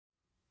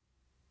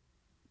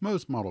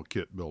Most model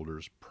kit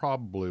builders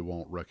probably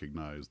won't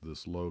recognize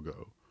this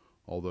logo,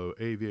 although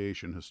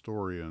aviation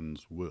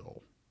historians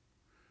will.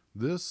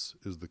 This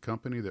is the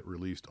company that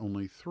released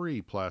only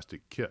 3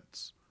 plastic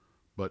kits,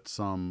 but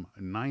some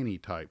 90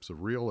 types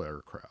of real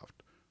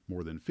aircraft,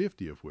 more than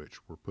 50 of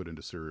which were put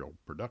into serial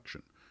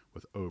production,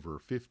 with over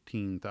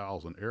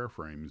 15,000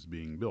 airframes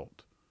being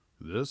built.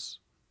 This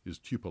is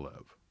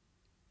Tupolev.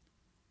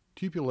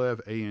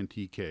 Tupolev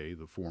ANTK,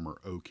 the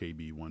former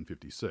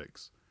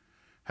OKB-156,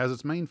 has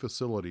its main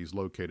facilities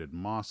located in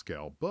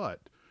Moscow,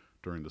 but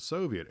during the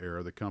Soviet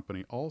era, the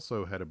company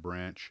also had a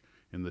branch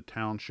in the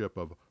township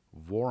of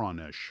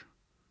Voronezh,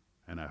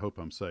 and I hope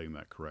I'm saying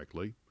that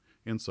correctly,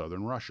 in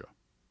southern Russia.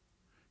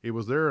 It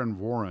was there in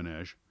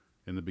Voronezh,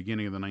 in the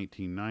beginning of the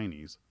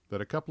 1990s,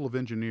 that a couple of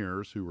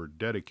engineers who were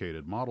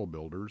dedicated model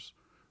builders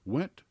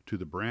went to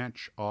the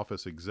branch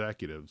office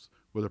executives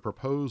with a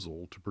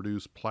proposal to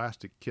produce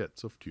plastic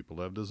kits of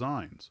Tupolev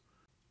designs.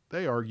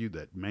 They argued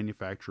that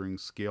manufacturing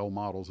scale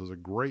models is a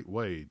great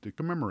way to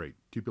commemorate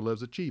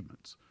Tupolev's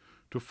achievements,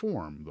 to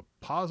form the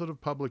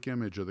positive public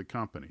image of the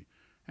company,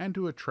 and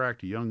to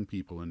attract young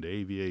people into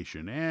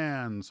aviation,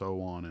 and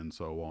so on and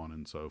so on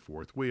and so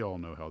forth. We all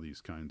know how these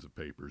kinds of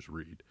papers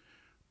read.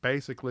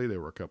 Basically,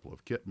 there were a couple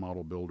of kit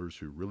model builders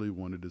who really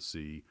wanted to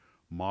see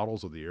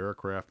models of the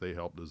aircraft they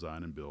helped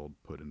design and build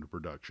put into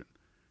production.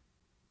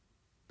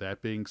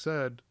 That being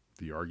said,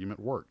 the argument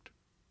worked.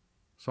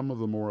 Some of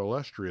the more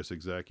illustrious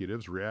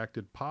executives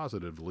reacted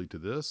positively to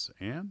this,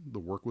 and the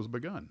work was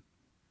begun.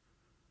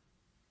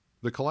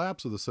 The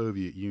collapse of the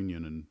Soviet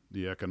Union and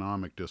the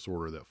economic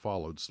disorder that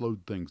followed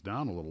slowed things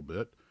down a little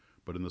bit,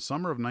 but in the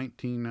summer of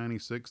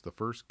 1996, the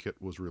first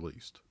kit was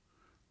released.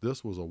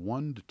 This was a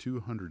 1 to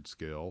 200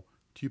 scale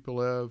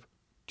Tupolev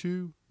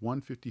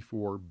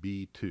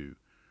Tu-154B2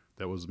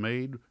 that was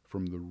made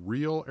from the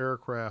real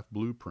aircraft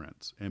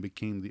blueprints and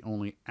became the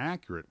only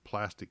accurate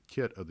plastic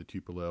kit of the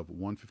Tupolev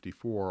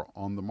 154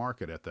 on the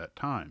market at that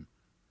time.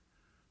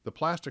 The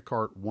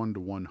Plasticart 1 to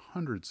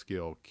 100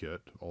 scale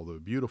kit, although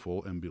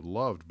beautiful and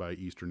beloved by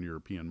Eastern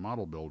European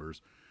model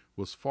builders,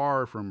 was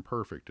far from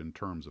perfect in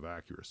terms of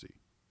accuracy.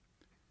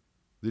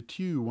 The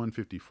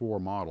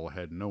Tu-154 model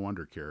had no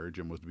undercarriage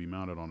and was to be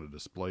mounted on a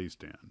display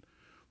stand.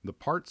 The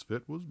parts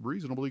fit was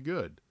reasonably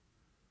good.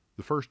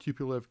 The first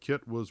Tupolev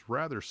kit was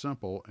rather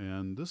simple,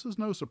 and this is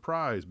no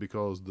surprise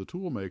because the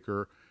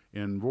toolmaker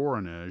in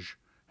Voronezh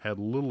had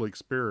little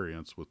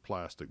experience with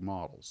plastic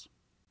models.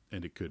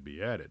 And it could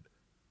be added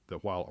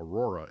that while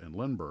Aurora and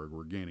Lindbergh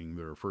were gaining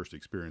their first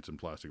experience in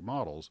plastic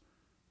models,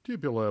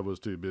 Tupolev was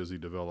too busy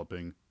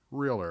developing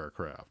real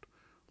aircraft,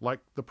 like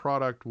the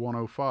Product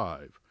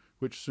 105,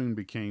 which soon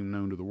became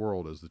known to the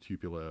world as the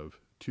Tupolev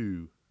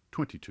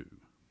Tu-22.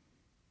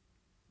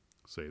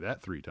 Say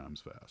that 3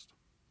 times fast.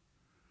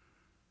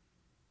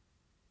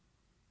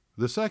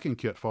 The second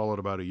kit followed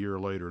about a year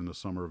later in the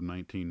summer of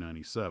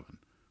 1997.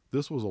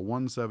 This was a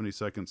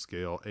 1/72nd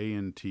scale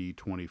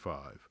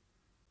ANT-25.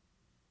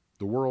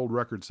 The world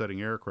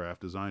record-setting aircraft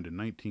designed in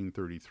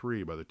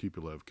 1933 by the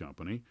Tupolev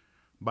Company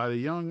by the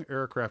young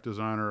aircraft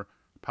designer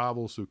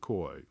Pavel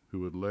Sukhoi, who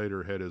would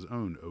later head his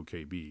own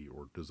OKB,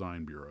 or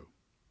Design Bureau.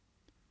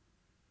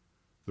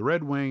 The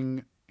Red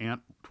Wing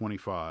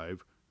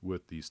ANT-25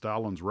 with the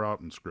Stalin's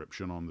Route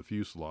inscription on the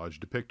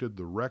fuselage depicted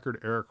the record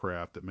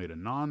aircraft that made a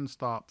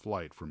non-stop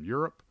flight from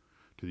Europe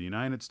to the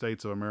United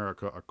States of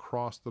America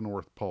across the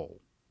North Pole.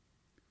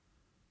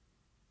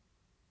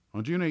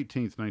 On June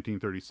 18,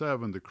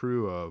 1937, the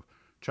crew of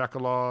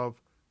Chkalov,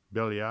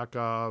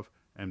 Belyakov,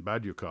 and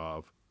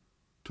Badyukov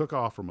took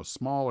off from a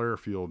small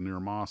airfield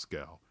near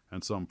Moscow,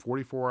 and some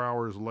 44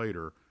 hours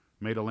later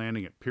made a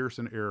landing at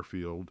Pearson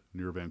Airfield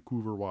near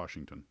Vancouver,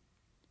 Washington.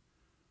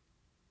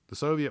 The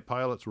Soviet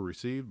pilots were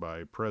received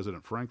by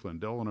President Franklin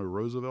Delano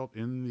Roosevelt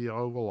in the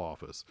Oval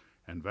Office,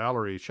 and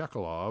Valery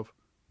Chkalov,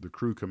 the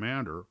crew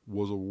commander,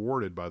 was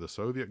awarded by the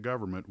Soviet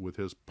government with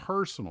his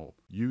personal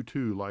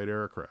U-2 light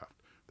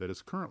aircraft that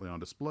is currently on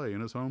display in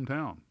his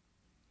hometown.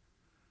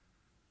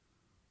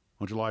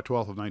 On July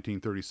 12 of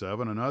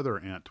 1937, another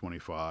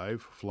Ant-25,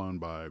 flown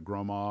by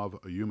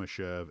Gromov,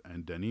 Yumashev,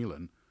 and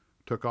Danilin,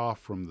 took off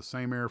from the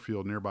same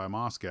airfield nearby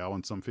Moscow,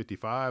 and some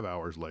 55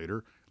 hours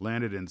later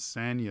landed in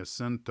San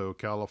Jacinto,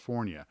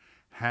 California,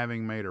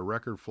 having made a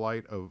record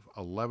flight of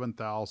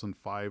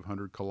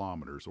 11,500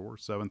 kilometers, or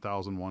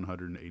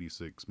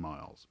 7,186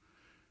 miles.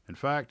 In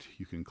fact,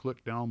 you can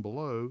click down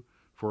below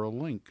for a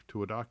link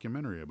to a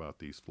documentary about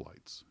these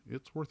flights.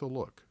 It's worth a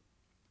look.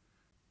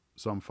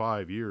 Some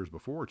 5 years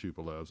before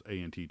Tupolev's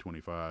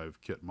ANT-25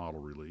 kit model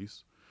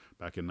release,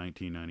 back in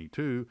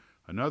 1992,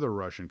 another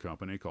Russian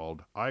company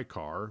called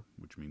ICAR,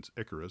 which means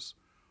Icarus,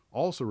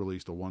 also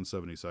released a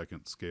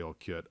 1/72nd scale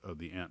kit of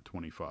the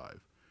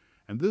Ant-25.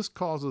 And this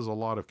causes a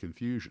lot of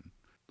confusion.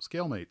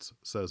 Scalemates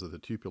says that the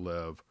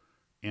Tupolev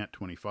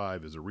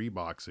Ant-25 is a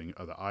reboxing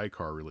of the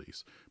ICAR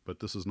release, but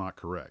this is not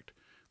correct.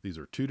 These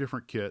are 2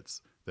 different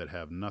kits that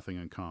have nothing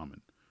in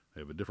common.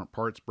 They have a different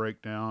parts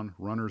breakdown,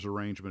 runner's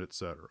arrangement,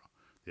 etc.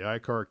 The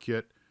ICAR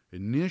kit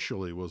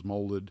initially was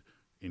molded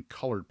in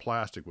colored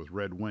plastic with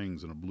red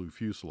wings and a blue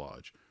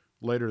fuselage.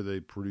 Later, they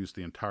produced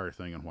the entire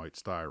thing in white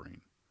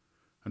styrene.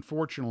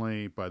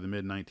 Unfortunately, by the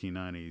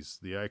mid-1990s,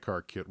 the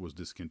iCar kit was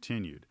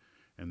discontinued,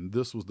 and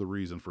this was the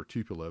reason for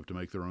Tupolev to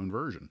make their own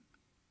version.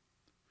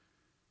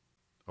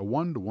 A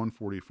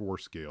 1:144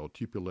 scale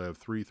Tupolev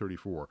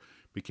 334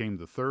 became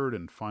the third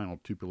and final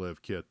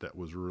Tupolev kit that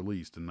was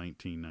released in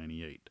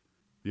 1998.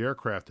 The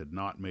aircraft had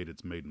not made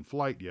its maiden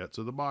flight yet,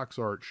 so the box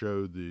art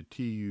showed the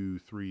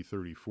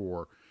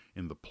Tu-334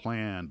 in the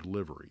planned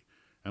livery,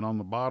 and on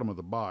the bottom of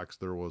the box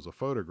there was a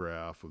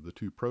photograph of the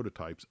two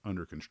prototypes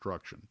under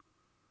construction.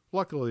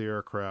 Luckily, the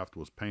aircraft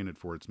was painted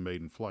for its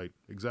maiden flight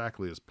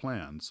exactly as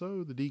planned,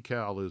 so the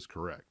decal is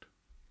correct.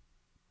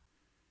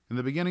 In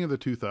the beginning of the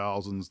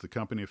 2000s, the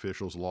company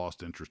officials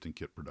lost interest in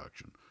kit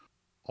production.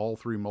 All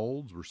three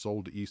molds were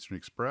sold to Eastern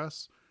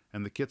Express,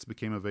 and the kits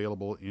became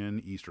available in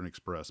Eastern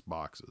Express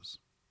boxes.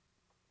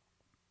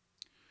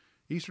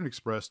 Eastern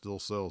Express still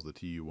sells the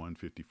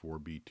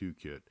Tu-154B2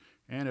 kit,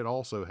 and it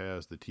also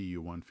has the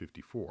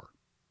Tu-154.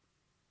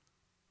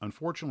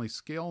 Unfortunately,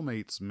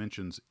 ScaleMates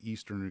mentions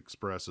Eastern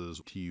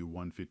Express's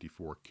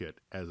Tu-154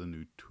 kit as a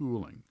new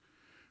tooling,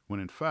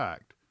 when in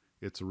fact,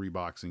 it's a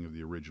reboxing of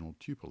the original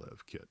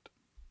Tupolev kit.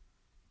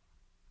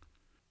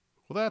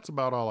 Well, that's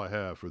about all I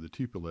have for the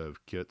Tupolev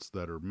kits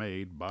that are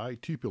made by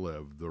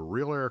Tupolev, the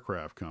real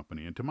aircraft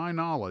company, and to my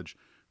knowledge,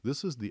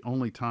 this is the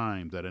only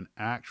time that an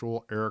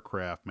actual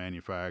aircraft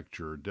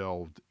manufacturer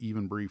delved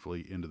even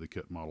briefly into the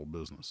kit model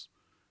business.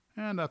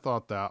 And I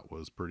thought that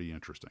was pretty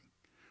interesting.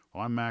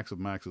 Well, I'm Max of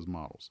Max's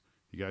Models.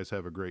 You guys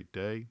have a great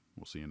day.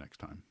 We'll see you next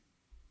time.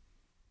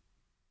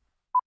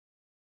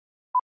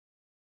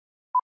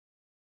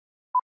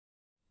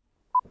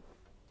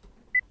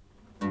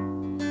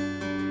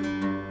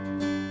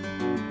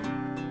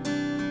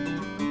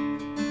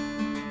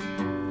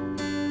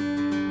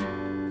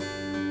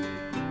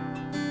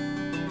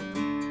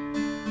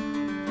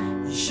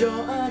 Еще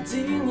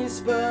один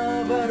есть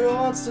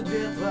поворот в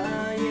судьбе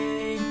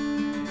твоей,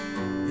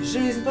 и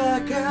жизнь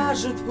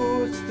покажет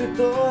путь, ты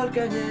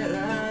только не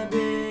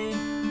робей.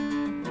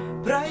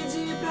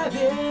 Пройди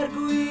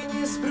проверку и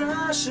не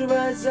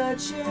спрашивай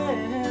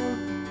зачем,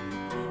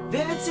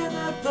 ведь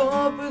этот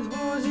опыт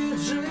будет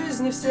в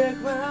жизни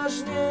всех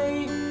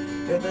важней.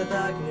 Это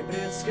так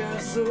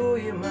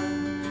непредсказуемо,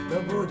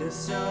 но будет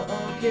все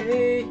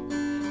окей,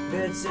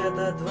 ведь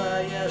это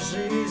твоя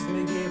жизнь,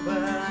 беги по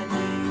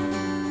ней.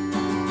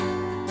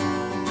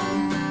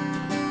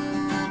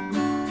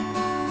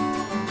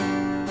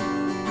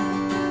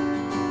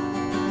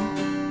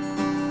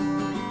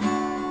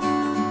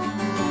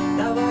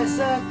 Давай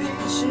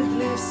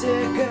запечатли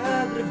все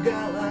кадры в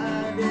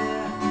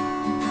голове,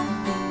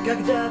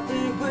 когда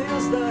ты был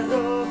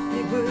здоров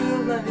и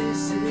был на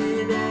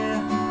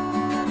веселе.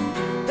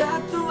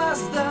 Тату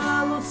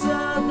останутся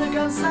до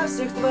конца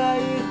всех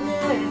твоих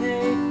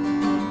дней,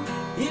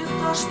 и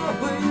то, что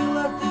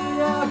было,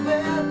 ты об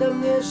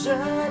этом не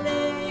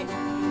жалей.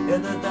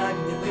 Это так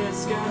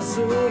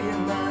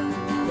непредсказуемо,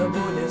 но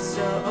будет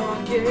все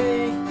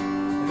окей,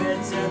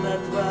 ведь это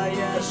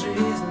твоя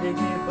жизнь,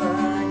 беги по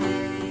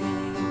ней.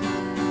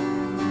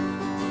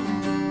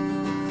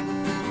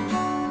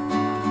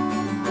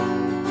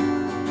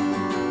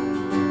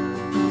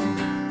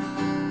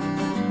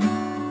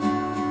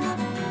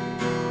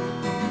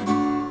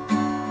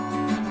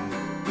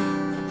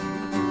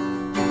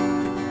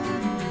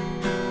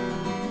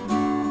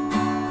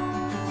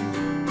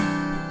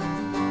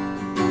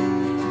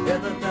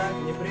 Это так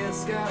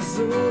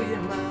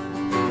непредсказуемо,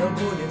 но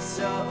будет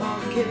все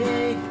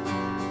окей,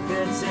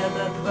 ведь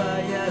это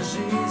твоя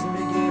жизнь,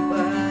 беги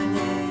по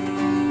ней.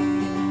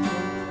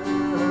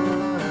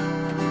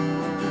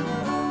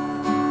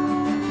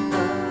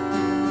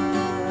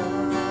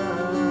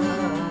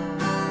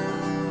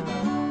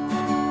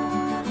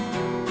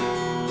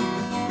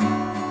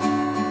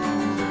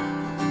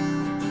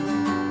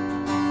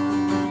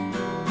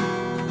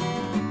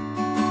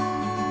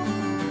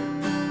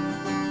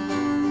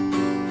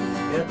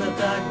 Это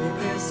так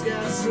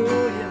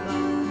непредсказуемо,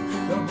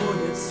 но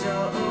будет все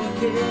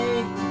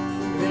окей,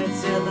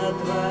 ведь это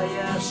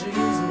твоя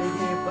жизнь.